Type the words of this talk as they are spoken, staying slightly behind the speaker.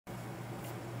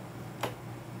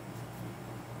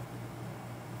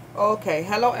Okay,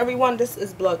 hello everyone. This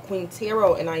is Blood Queen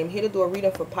Tarot, and I am here to do a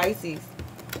reading for Pisces.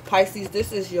 Pisces,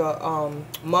 this is your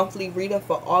monthly reading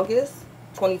for August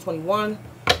 2021.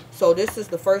 So this is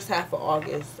the first half of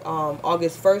August,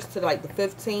 August 1st to like the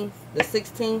 15th, the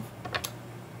 16th.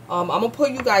 I'm gonna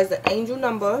put you guys the angel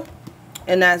number,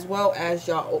 and as well as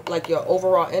your your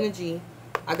overall energy.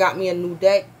 I got me a new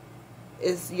deck.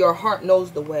 Is Your Heart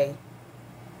Knows the Way.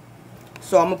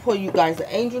 So I'm gonna put you guys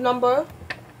the angel number,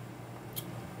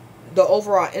 the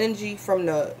overall energy from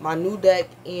my new deck,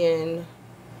 and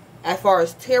as far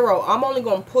as tarot, I'm only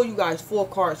gonna pull you guys 4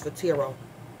 cards for tarot.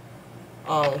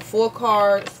 4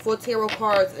 tarot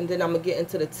cards, and then I'm gonna get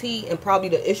into the tea and probably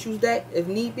the issues deck if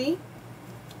need be.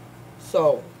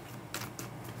 So,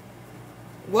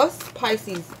 what's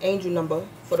Pisces angel number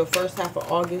for the first half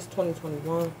of August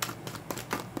 2021?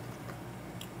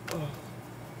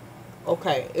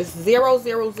 Okay, it's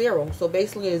 000. So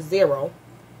basically, it's 0,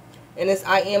 and it's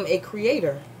I am a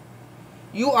creator.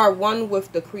 You are one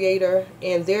with the Creator,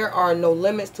 and there are no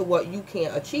limits to what you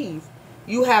can achieve.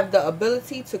 You have the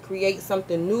ability to create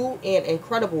something new and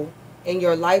incredible in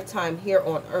your lifetime here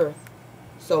on Earth.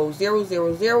 So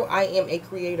 000, I am a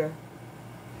creator.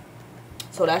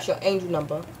 So that's your angel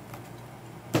number.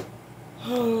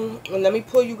 And let me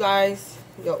pull you guys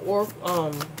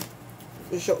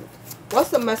what's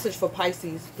the message for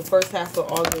Pisces the first half of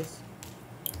August?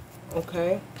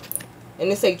 Okay.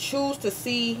 And they say, choose to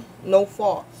see no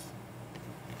faults.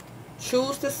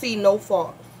 Choose to see no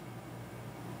faults.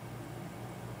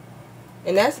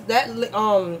 And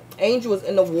that angel is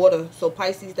in the water. So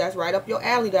Pisces, that's right up your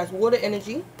alley. That's water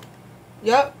energy.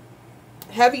 Yep.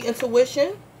 Heavy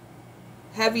intuition.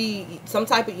 Heavy, some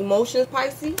type of emotions,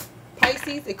 Pisces.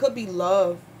 Pisces, it could be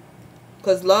love.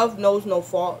 Because love knows no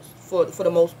faults for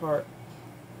the most part.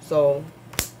 So,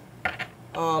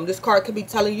 this card could be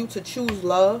telling you to choose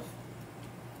love.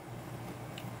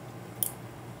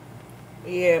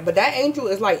 Yeah, but that angel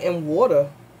is like in water.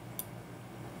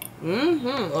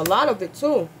 A lot of it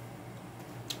too.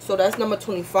 So that's number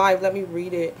 25. Let me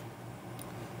read it.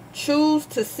 Choose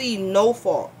to see no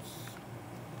faults.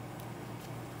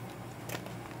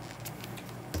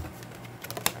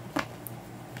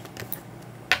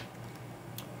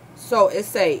 So it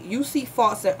say, you see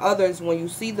faults in others when you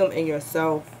see them in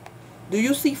yourself. Do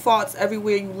you see faults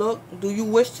everywhere you look? Do you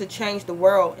wish to change the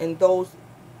world and those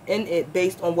in it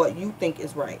based on what you think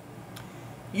is right?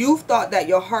 You've thought that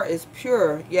your heart is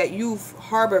pure, yet you've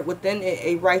harbored within it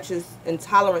a righteous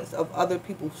intolerance of other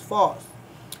people's faults.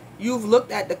 You've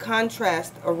looked at the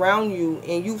contrast around you,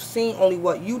 and you've seen only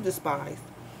what you despise.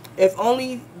 If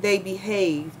only they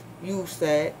behaved, you've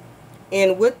said,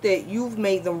 and with it you've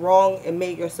made them wrong and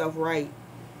made yourself right.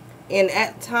 And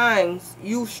at times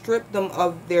you've stripped them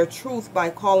of their truth by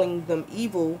calling them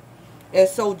evil, and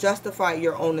so justify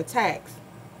your own attacks.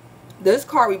 This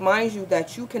card reminds you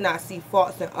that you cannot see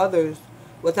faults in others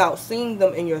without seeing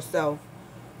them in yourself.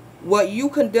 What you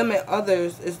condemn in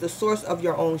others is the source of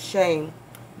your own shame.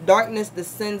 Darkness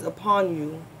descends upon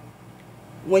you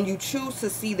when you choose to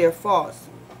see their faults.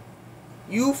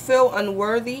 You feel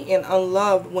unworthy and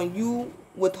unloved when you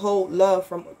withhold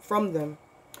love from them.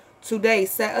 Today,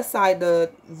 set aside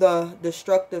the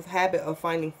destructive habit of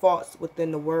finding faults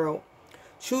within the world.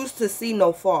 Choose to see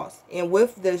no faults, and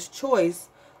with this choice,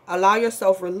 allow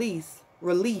yourself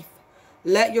relief.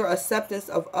 Let your acceptance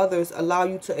of others allow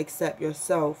you to accept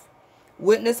yourself.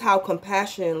 Witness how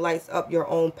compassion lights up your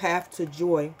own path to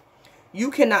joy. You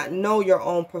cannot know your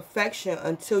own perfection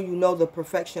until you know the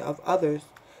perfection of others.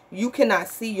 You cannot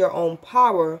see your own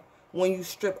power when you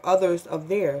strip others of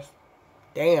theirs.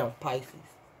 Damn, Pisces.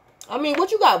 I mean, what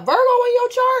you got, Virgo in your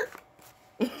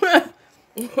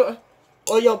chart?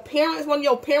 Or your parents, one of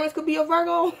your parents could be a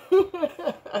Virgo?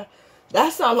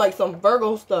 That sounds like some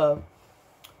Virgo stuff.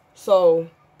 So,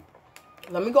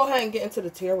 let me go ahead and get into the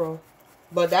tarot.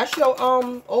 But that's your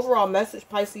overall message,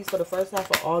 Pisces, for the first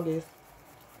half of August.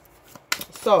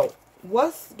 So,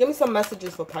 give me some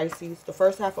messages for Pisces, the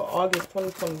first half of August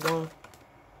 2021.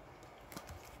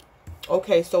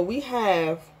 Okay, so we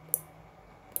have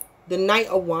the Knight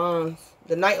of Wands.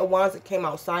 The Knight of Wands that came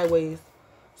out sideways.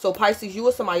 So Pisces, you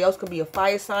or somebody else could be a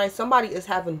fire sign. Somebody is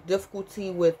having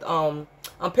difficulty with, I'm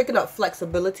picking up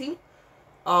flexibility.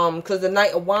 Because the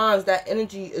Knight of Wands, that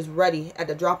energy is ready at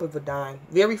the drop of a dime.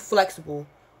 Very flexible.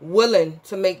 Willing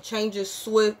to make changes,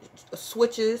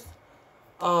 switches.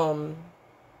 Because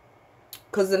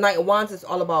the Knight of Wands is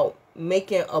all about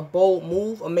making a bold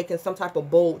move or making some type of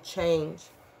bold change.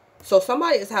 So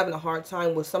somebody is having a hard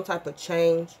time with some type of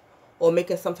change or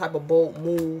making some type of bold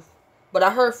move. But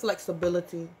I heard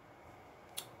flexibility.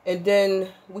 And then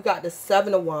we got the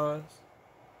Seven of Wands.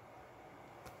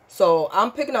 So I'm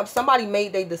picking up somebody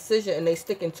made their decision and they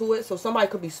sticking to it. So somebody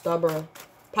could be stubborn.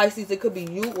 Pisces, it could be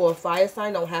you or a fire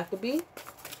sign. Don't have to be.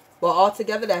 But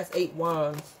altogether, that's 8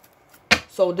 wands.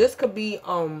 So this could be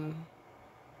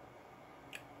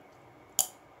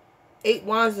 8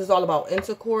 wands is all about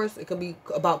intercourse. It could be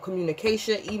about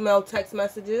communication, email, text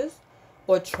messages,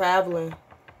 or traveling.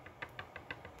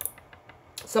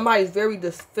 Somebody's very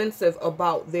defensive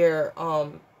about their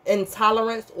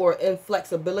intolerance or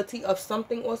inflexibility of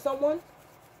something or someone.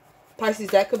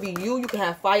 Pisces, that could be you. You can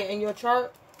have fire in your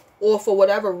chart. Or for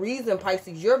whatever reason,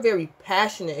 Pisces, you're very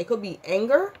passionate. It could be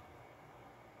anger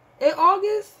in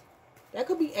August. That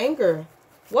could be anger.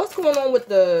 What's going on with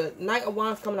the Knight of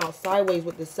Wands coming out sideways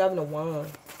with the 7 of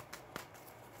Wands?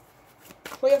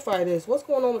 Clarify this. What's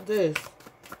going on with this?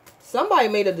 Somebody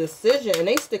made a decision and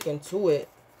they sticking to it.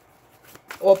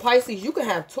 Or Pisces, you can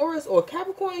have Taurus or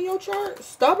Capricorn in your chart.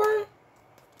 Stubborn.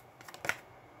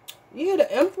 Yeah,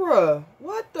 the Emperor.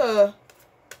 What the?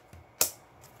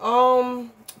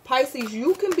 Pisces,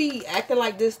 you can be acting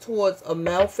like this towards a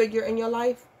male figure in your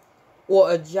life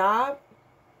or a job.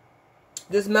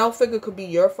 This male figure could be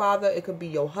your father. It could be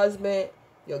your husband,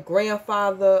 your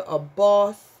grandfather, a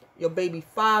boss, your baby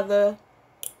father.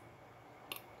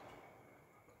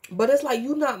 But it's like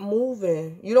you're not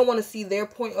moving. You don't want to see their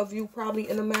point of view probably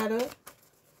in the matter.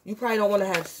 You probably don't want to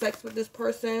have sex with this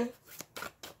person.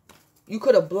 You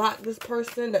could have blocked this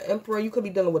person, the Emperor. You could be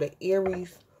dealing with an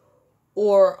Aries.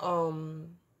 Or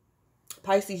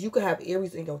Pisces, you could have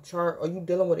Aries in your chart. Or you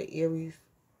dealing with an Aries.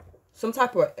 Some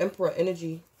type of Emperor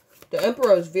energy. The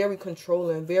Emperor is very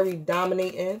controlling, very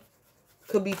dominating.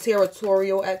 Could be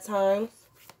territorial at times.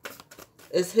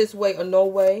 It's his way or no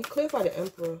way. Clarify the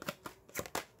Emperor.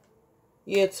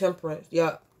 Yeah, Temperance.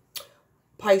 Yeah.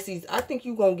 Pisces, I think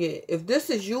you're going to get... If this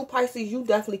is you, Pisces, you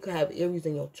definitely could have Aries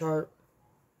in your chart.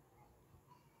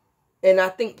 And I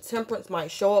think Temperance might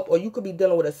show up. Or you could be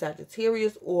dealing with a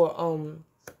Sagittarius. Or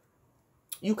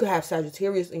you could have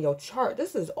Sagittarius in your chart.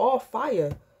 This is all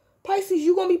fire. Pisces,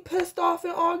 you going to be pissed off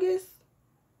in August?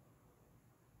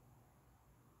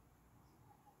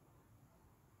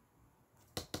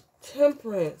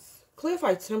 Temperance.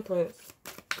 Clarify Temperance.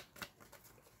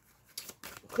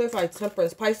 Clarify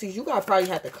Temperance. Pisces, you guys probably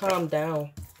have to calm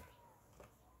down.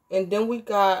 And then we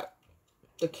got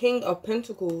the King of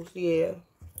Pentacles. Yeah.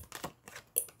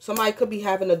 Somebody could be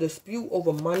having a dispute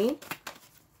over money.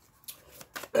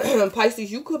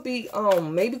 Pisces, you could be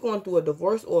maybe going through a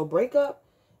divorce or a breakup.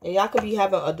 And y'all could be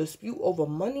having a dispute over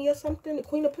money or something. The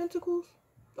Queen of Pentacles.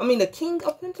 I mean, the King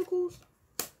of Pentacles.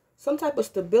 Some type of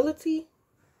stability.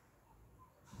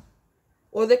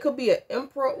 Or there could be an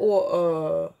Emperor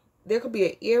or there could be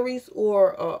an Aries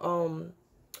or a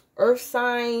Earth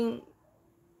sign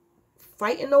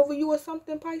fighting over you or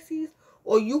something, Pisces.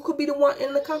 Or you could be the one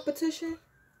in the competition.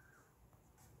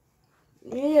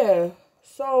 Yeah.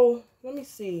 So, let me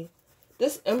see.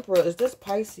 This Emperor, is this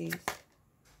Pisces?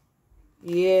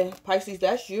 Yeah, Pisces,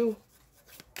 that's you.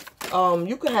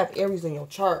 You could have Aries in your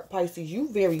chart. Pisces, you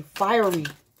very fiery.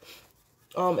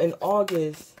 In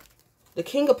August. The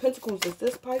King of Pentacles, is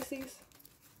this Pisces?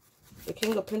 The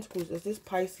King of Pentacles, is this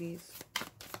Pisces?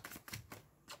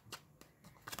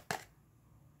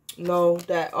 No,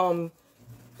 that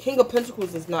King of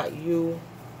Pentacles is not you.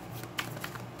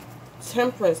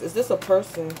 Temperance, is this a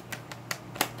person?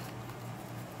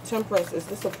 Temperance, is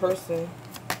this a person?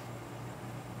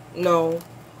 No.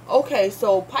 Okay,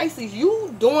 so Pisces,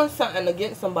 you doing something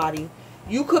against somebody.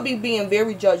 You could be being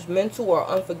very judgmental or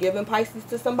unforgiving, Pisces,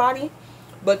 to somebody.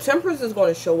 But Temperance is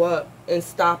going to show up and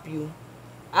stop you.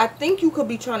 I think you could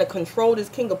be trying to control this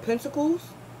King of Pentacles.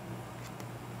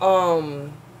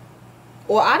 Or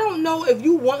I don't know if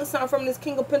you want something from this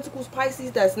King of Pentacles,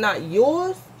 Pisces, that's not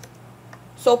yours.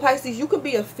 So, Pisces, you could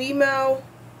be a female.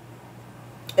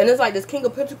 And it's like this King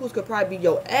of Pentacles could probably be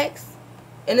your ex.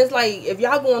 And it's like, if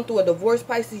y'all going through a divorce,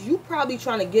 Pisces, you probably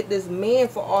trying to get this man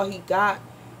for all he got.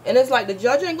 And it's like, the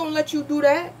judge ain't going to let you do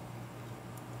that.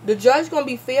 The judge going to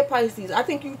be fair, Pisces. I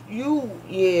think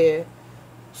yeah.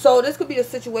 So, this could be a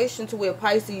situation to where,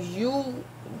 Pisces, you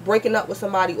breaking up with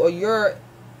somebody or you're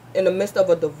in the midst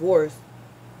of a divorce.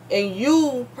 And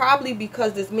you, probably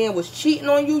because this man was cheating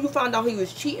on you, you found out he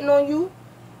was cheating on you.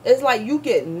 It's like you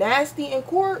get nasty in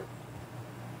court.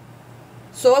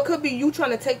 So it could be you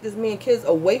trying to take this man's kids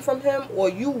away from him, or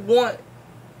you want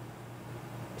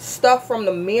stuff from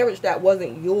the marriage that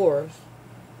wasn't yours.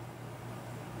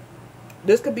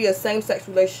 This could be a same-sex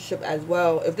relationship as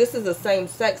well. If this is a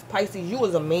same-sex, Pisces, you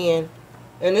as a man,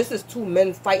 and this is two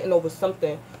men fighting over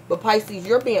something. But Pisces,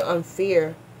 you're being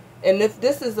unfair. And if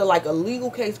this is like a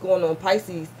legal case going on,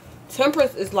 Pisces,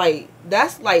 Temperance is like,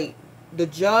 that's like the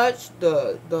judge,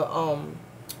 the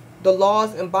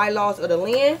laws and bylaws of the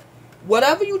land.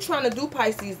 Whatever you trying to do,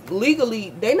 Pisces,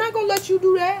 legally, they're not going to let you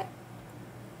do that.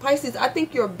 Pisces, I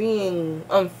think you're being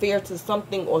unfair to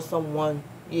something or someone.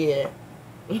 Yeah.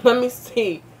 Let me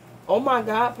see. Oh my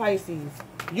God, Pisces.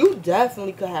 You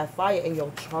definitely could have fire in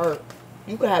your chart.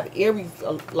 You could have Aries,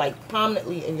 like,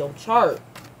 prominently in your chart.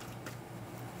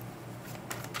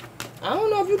 I don't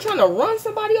know if you're trying to run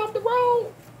somebody off the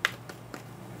road.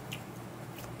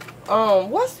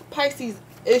 What's Pisces'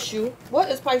 issue? What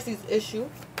is Pisces' issue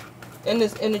in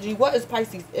this energy? What is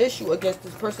Pisces' issue against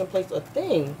this person, place, or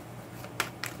thing?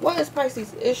 What is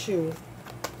Pisces' issue?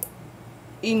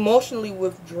 Emotionally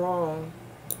withdrawn.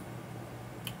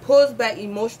 Pulls back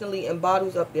emotionally and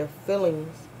bottles up their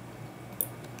feelings.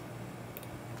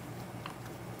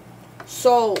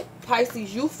 So,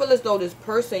 Pisces, you feel as though this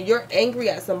person, you're angry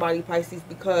at somebody, Pisces,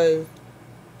 because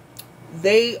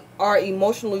they are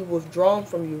emotionally withdrawn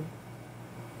from you.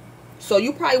 So,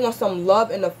 you probably want some love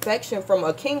and affection from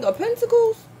a King of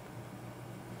Pentacles.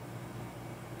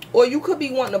 Or you could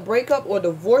be wanting to break up or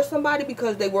divorce somebody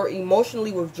because they were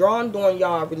emotionally withdrawn during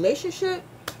y'all relationship.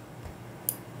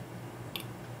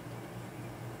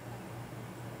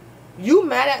 You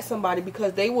mad at somebody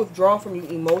because they withdrawn from you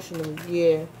emotionally.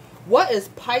 Yeah. What is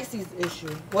Pisces'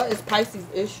 issue? What is Pisces'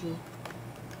 issue?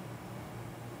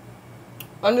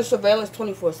 Under surveillance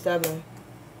 24/7.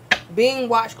 Being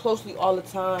watched closely all the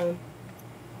time.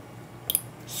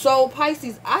 So,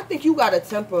 Pisces, I think you got a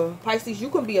temper. Pisces, you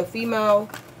can be a female.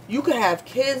 You can have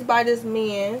kids by this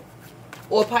man.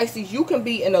 Or, Pisces, you can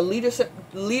be in a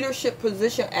leadership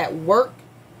position at work.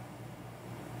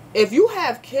 If you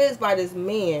have kids by this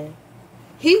man,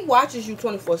 he watches you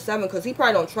 24/7 because he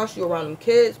probably don't trust you around them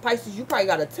kids. Pisces, you probably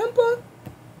got a temper.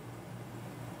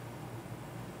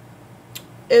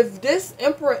 If this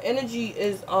Emperor energy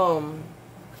is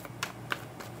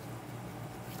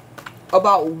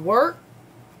about work,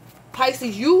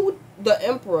 Pisces, you the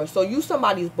Emperor, so you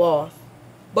somebody's boss.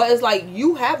 But it's like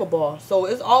you have a boss. So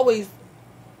it's always,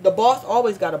 the boss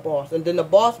always got a boss. And then the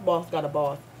boss got a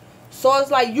boss. So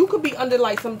it's like you could be under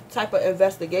like some type of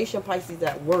investigation, Pisces,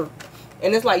 at work.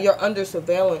 And it's like you're under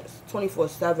surveillance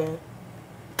 24/7.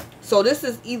 So this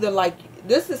is either like,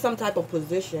 this is some type of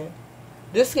position.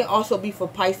 This can also be for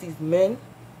Pisces men.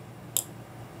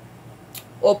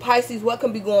 Or Pisces, what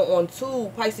can be going on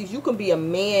too? Pisces, you can be a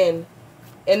man.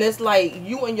 And it's like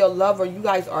you and your lover, you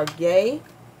guys are gay.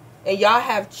 And y'all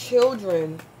have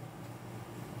children.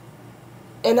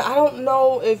 And I don't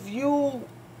know if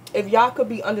y'all could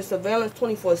be under surveillance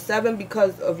 24/7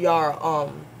 because of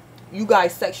your you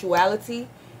guys' sexuality.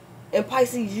 And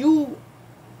Pisces, you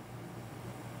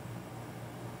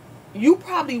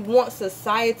probably want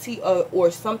society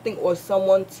or something or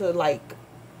someone to like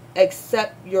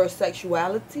accept your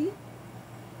sexuality.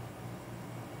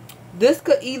 This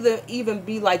could even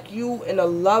be like you and a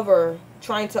lover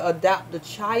trying to adopt the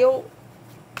child.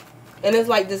 And it's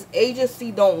like this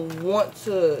agency don't want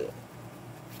to,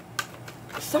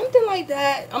 something like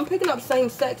that. I'm picking up same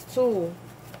sex too.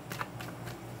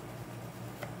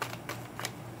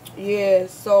 Yeah,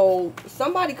 so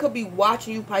somebody could be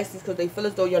watching you, Pisces, because they feel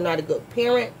as though you're not a good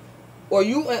parent. Or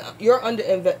you're under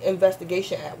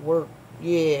investigation at work.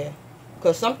 Yeah,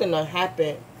 because something done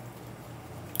happened.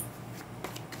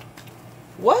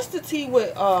 What's the tea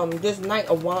with this Knight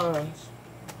of Wands?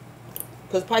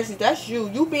 Because Pisces, that's you.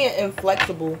 You being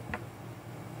inflexible.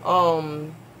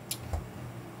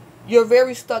 You're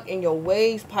very stuck in your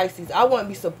ways, Pisces. I wouldn't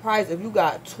be surprised if you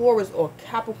got Taurus or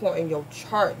Capricorn in your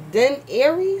chart. Then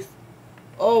Aries?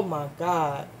 Oh my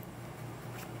God.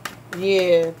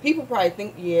 Yeah, people probably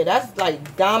think, yeah, that's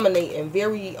like dominating.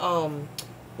 Very,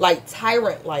 like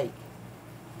tyrant, like.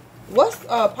 What's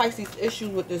Pisces' issues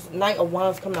with this Knight of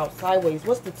Wands coming out sideways?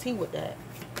 What's the tea with that?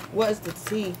 What is the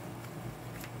tea?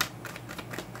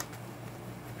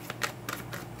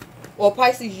 Or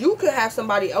Pisces, you could have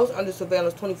somebody else under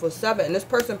surveillance 24/7. And this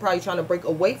person probably trying to break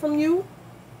away from you.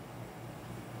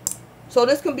 So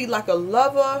this can be like a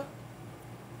lover.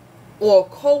 Or a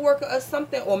co-worker or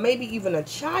something. Or maybe even a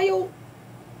child.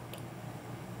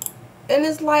 And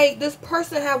it's like this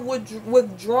person have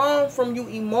withdrawn from you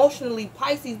emotionally,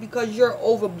 Pisces, because you're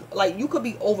like you could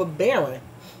be overbearing.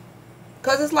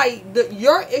 Because it's like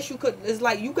your issue is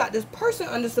like you got this person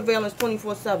under surveillance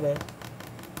 24/7.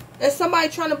 And somebody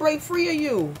trying to break free of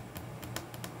you.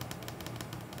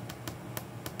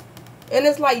 And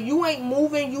it's like you ain't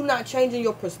moving, you not changing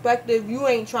your perspective, you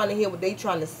ain't trying to hear what they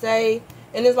trying to say.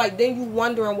 And it's like then you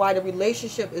wondering why the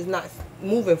relationship is not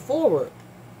moving forward.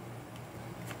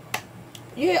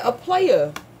 Yeah, a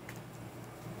player.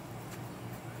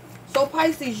 So So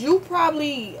Pisces, you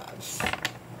probably,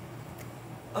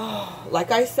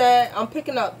 like I said, I'm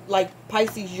picking up, like,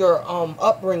 Pisces, your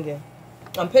upbringing.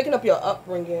 I'm picking up your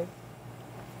upbringing.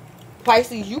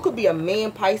 Pisces, you could be a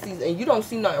man, Pisces, and you don't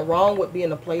see nothing wrong with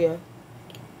being a player.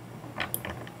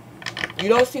 You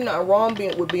don't see nothing wrong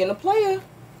with being a player.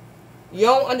 You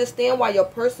don't understand why your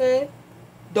person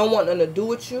don't want nothing to do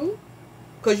with you.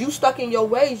 Because you stuck in your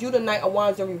ways. You the Knight of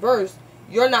Wands in reverse.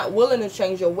 You're not willing to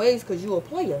change your ways because you a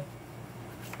player.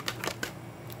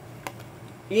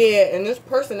 Yeah, and this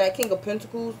person, that King of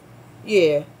Pentacles,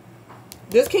 yeah.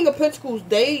 This King of Pentacles,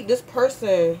 this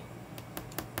person...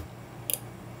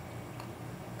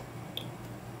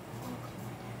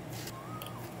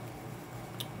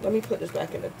 Let me put this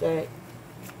back in the deck.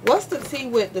 What's the tea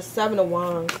with the Seven of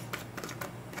Wands?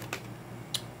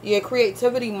 Yeah,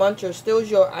 creativity muncher,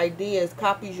 steals your ideas,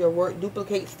 copies your work,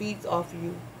 duplicates, feeds off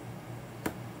you.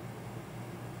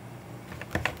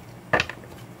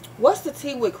 What's the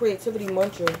tea with creativity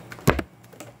muncher?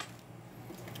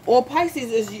 Or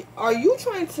Pisces, are you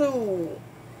trying to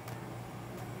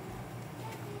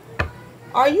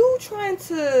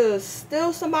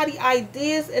steal somebody's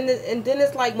ideas, and then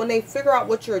it's like when they figure out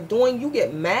what you're doing, you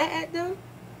get mad at them?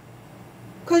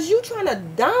 Because you trying to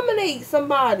dominate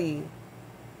somebody.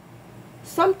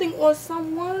 Something or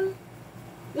someone.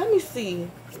 Let me see.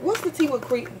 What's the tea with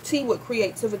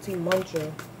creativity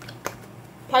muncher?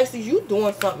 Pisces, you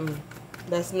doing something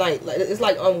that's nice. Like, it's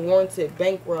like unwarranted.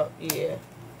 Bankrupt. Yeah.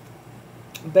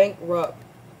 Bankrupt.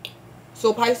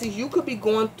 So Pisces, you could be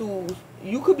going through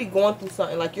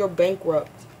something like you're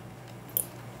bankrupt.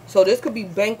 So this could be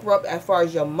bankrupt as far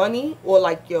as your money or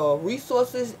like your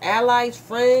resources, allies,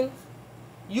 friends.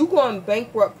 You going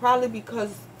bankrupt probably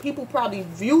because people probably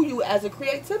view you as a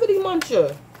creativity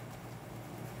muncher.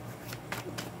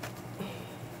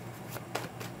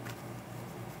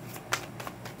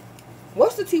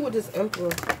 What's the tea with this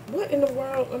Emperor? What in the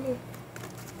world? I mean,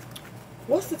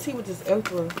 what's the tea with this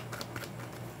Emperor?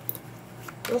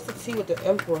 What's the tea with the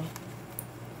Emperor?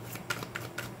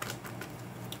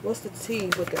 What's the tea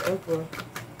with the Emperor?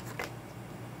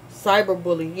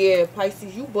 Cyberbully. Yeah,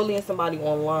 Pisces, you bullying somebody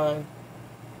online.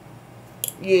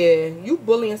 Yeah, you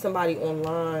bullying somebody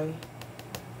online.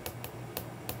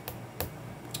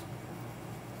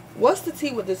 What's the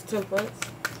tea with this Temperance?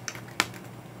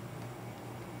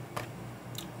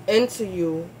 Into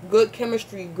you. Good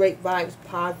chemistry, great vibes,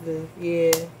 positive.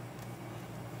 Yeah.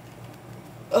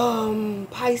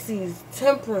 Pisces,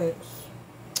 Temperance.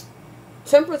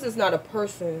 Temperance is not a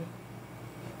person.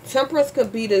 Temperance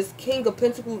could be this King of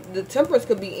Pentacles. The Temperance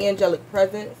could be angelic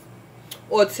presence.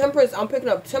 Or Temperance, I'm picking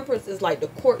up Temperance is like the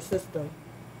court system.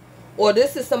 Or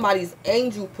this is somebody's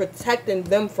angel protecting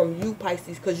them from you,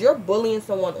 Pisces. Because you're bullying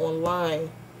someone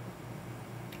online.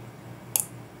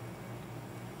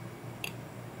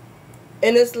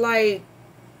 And it's like,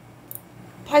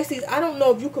 Pisces, I don't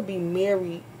know if you could be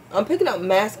married. I'm picking up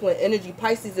masculine energy.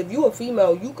 Pisces, if you're a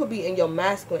female, you could be in your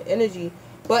masculine energy.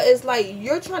 But it's like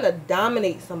you're trying to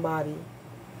dominate somebody.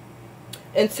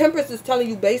 And Temperance is telling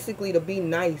you basically to be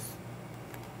nice.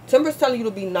 Temperance telling you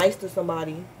to be nice to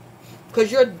somebody.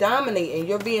 Because you're dominating.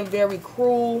 You're being very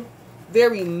cruel.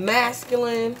 Very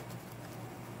masculine.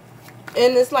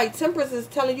 And it's like Temperance is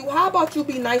telling you, how about you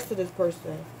be nice to this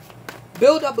person?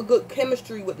 Build up a good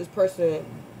chemistry with this person.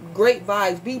 Great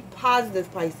vibes. Be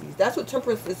positive, Pisces. That's what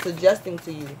Temperance is suggesting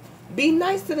to you. Be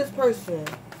nice to this person.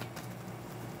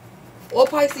 Or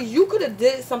Pisces, you could have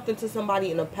did something to somebody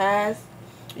in the past.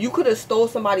 You could have stole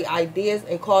somebody's ideas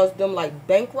and caused them like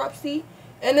bankruptcy.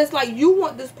 And it's like you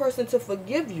want this person to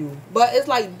forgive you. But it's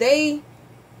like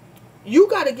you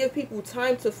got to give people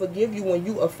time to forgive you when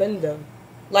you offend them.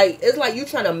 Like, it's like you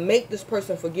trying to make this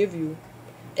person forgive you.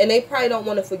 And they probably don't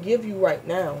want to forgive you right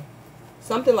now.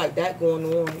 Something like that going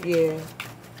on, yeah.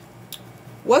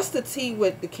 What's the tea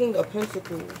with the King of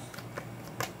Pentacles?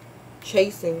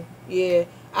 Chasing, yeah.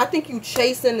 I think you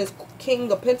chasing this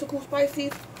King of Pentacles,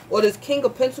 Pisces. Or this King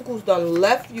of Pentacles done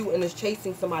left you and is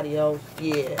chasing somebody else,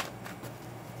 yeah.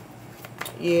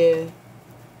 Yeah.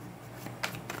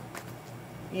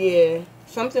 Yeah.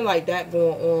 Something like that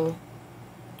going on.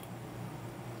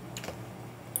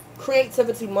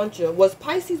 Creativity muncher. Was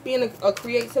Pisces being a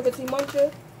creativity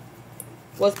muncher?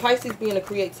 Was Pisces being a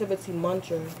creativity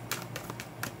muncher?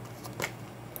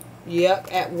 Yep,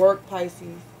 at work,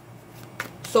 Pisces.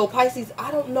 So, Pisces, I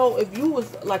don't know if you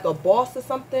was like a boss or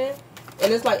something,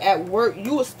 and it's like at work,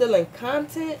 you was still in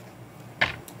content.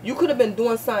 You could have been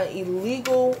doing something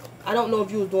illegal. I don't know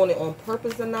if you was doing it on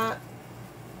purpose or not.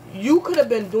 You could have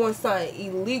been doing something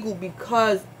illegal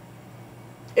because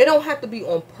it don't have to be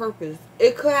on purpose.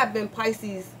 It could have been,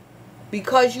 Pisces,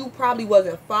 because you probably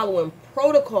wasn't following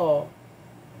protocol,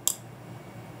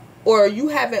 or you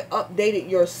haven't updated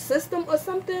your system or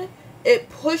something, it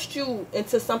pushed you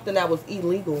into something that was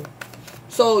illegal.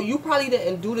 So you probably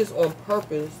didn't do this on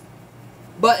purpose.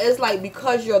 But it's like,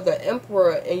 because you're the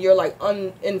emperor and you're like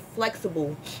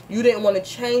inflexible, you didn't want to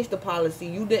change the policy.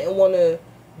 You didn't want to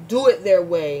do it their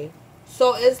way.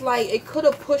 So it's like, it could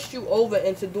have pushed you over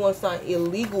into doing something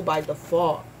illegal by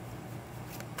default.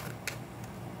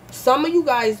 Some of you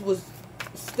guys was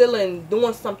still in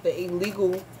doing something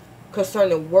illegal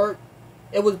concerning work.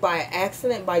 It was by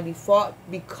accident, by default,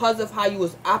 because of how you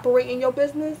was operating your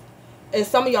business. And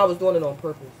some of y'all was doing it on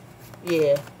purpose.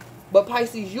 Yeah. But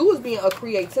Pisces, you was being a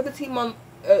creativity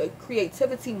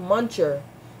muncher.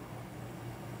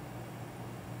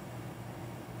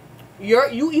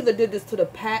 You either did this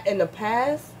in the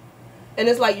past, and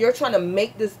it's like you're trying to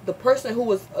make this, the person who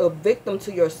was a victim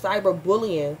to your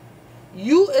cyberbullying,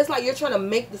 it's like you're trying to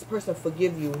make this person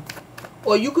forgive you.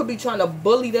 Or you could be trying to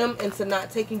bully them into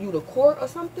not taking you to court or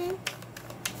something.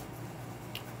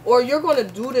 Or you're going to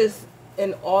do this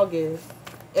in August,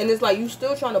 and it's like you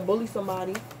still trying to bully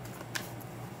somebody.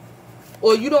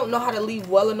 Or you don't know how to leave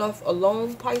well enough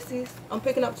alone, Pisces. I'm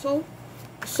picking up too.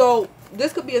 So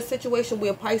this could be a situation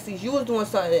where, Pisces, you was doing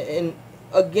something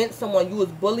against someone. You was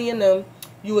bullying them.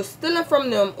 You was stealing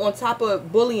from them on top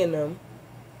of bullying them.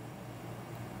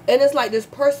 And it's like this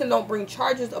person don't bring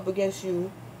charges up against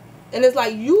you. And it's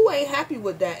like you ain't happy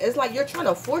with that. It's like you're trying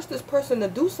to force this person to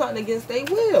do something against their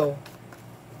will.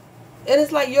 And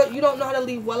it's like you don't know how to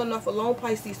leave well enough alone,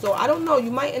 Pisces. So I don't know.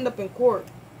 You might end up in court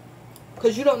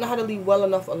because you don't know how to leave well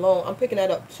enough alone. I'm picking that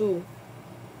up too.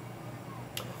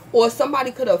 Or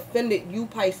somebody could have offended you,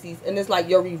 Pisces. And it's like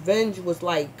your revenge was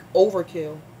like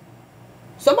overkill.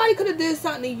 Somebody could have did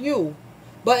something to you,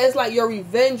 but it's like your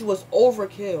revenge was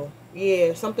overkill.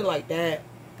 Yeah, something like that.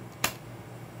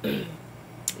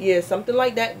 Yeah, something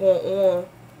like that going on.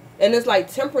 And it's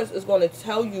like Temperance is going to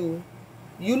tell you,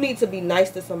 you need to be nice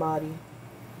to somebody.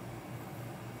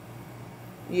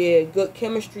 Yeah, good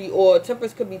chemistry. Or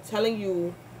Temperance could be telling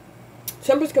you,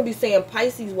 Temperance could be saying,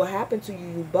 Pisces, what happened to you?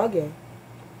 You bugging.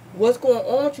 What's going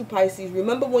on with you, Pisces?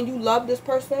 Remember when you loved this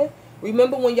person?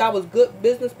 Remember when y'all was good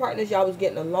business partners? Y'all was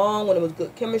getting along, when it was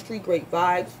good chemistry, great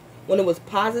vibes, when it was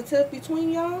positive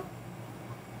between y'all?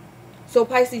 So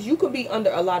Pisces, you could be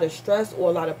under a lot of stress or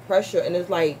a lot of pressure, and it's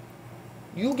like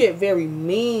you get very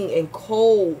mean and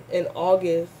cold in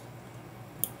August.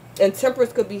 And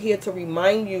Temperance could be here to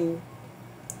remind you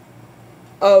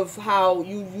of how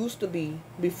you used to be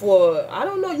before. I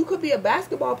don't know, you could be a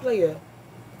basketball player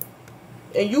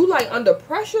and you like under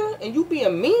pressure and you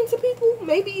being mean to people,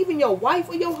 maybe even your wife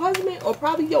or your husband or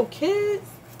probably your kids.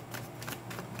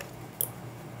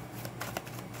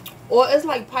 Or it's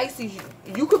like, Pisces,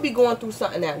 you could be going through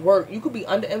something at work. You could be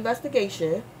under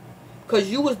investigation because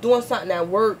you was doing something at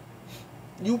work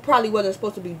you probably wasn't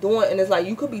supposed to be doing. And it's like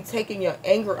you could be taking your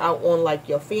anger out on like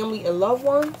your family and loved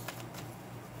ones.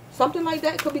 Something like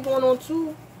that could be going on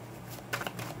too.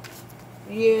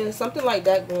 Yeah, something like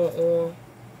that going on.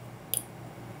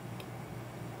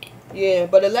 Yeah,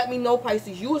 but it let me know,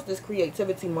 Pisces, you was this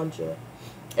creativity muncher.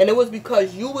 And it was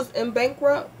because you was in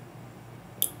bankrupt,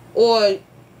 or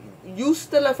you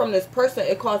stealing from this person,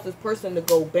 it caused this person to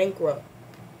go bankrupt.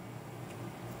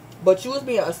 But you was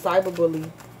being a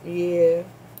cyberbully. Yeah.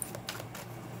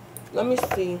 Let me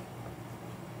see.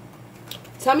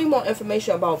 Tell me more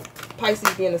information about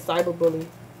Pisces being a cyberbully.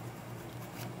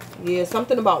 Yeah,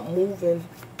 something about moving.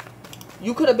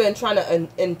 You could have been trying to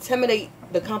intimidate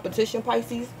the competition,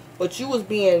 Pisces, but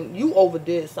you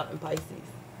overdid something, Pisces.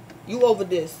 You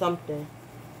overdid something.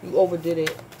 You overdid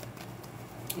it.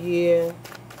 Yeah.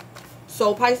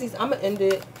 So, Pisces, I'm going to end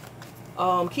it.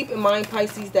 Keep in mind,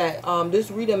 Pisces, that this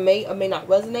reading may or may not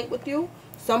resonate with you.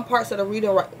 Some parts of the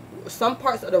reading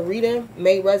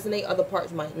may resonate, other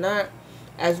parts might not.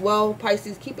 As well,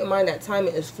 Pisces, keep in mind that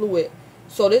timing is fluid.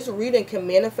 So this reading can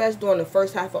manifest during the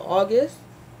first half of August.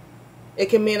 It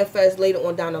can manifest later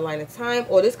on down the line of time,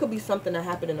 or this could be something that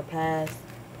happened in the past.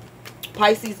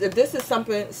 Pisces, if this is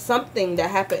something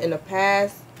that happened in the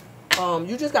past,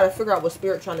 you just got to figure out what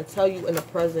Spirit trying to tell you in the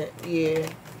present. Yeah.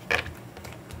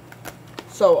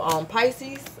 So,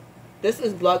 Pisces, this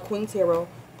is Blood Queen Tarot.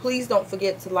 Please don't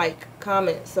forget to like,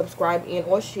 comment, subscribe, and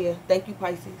or share. Thank you,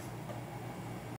 Pisces.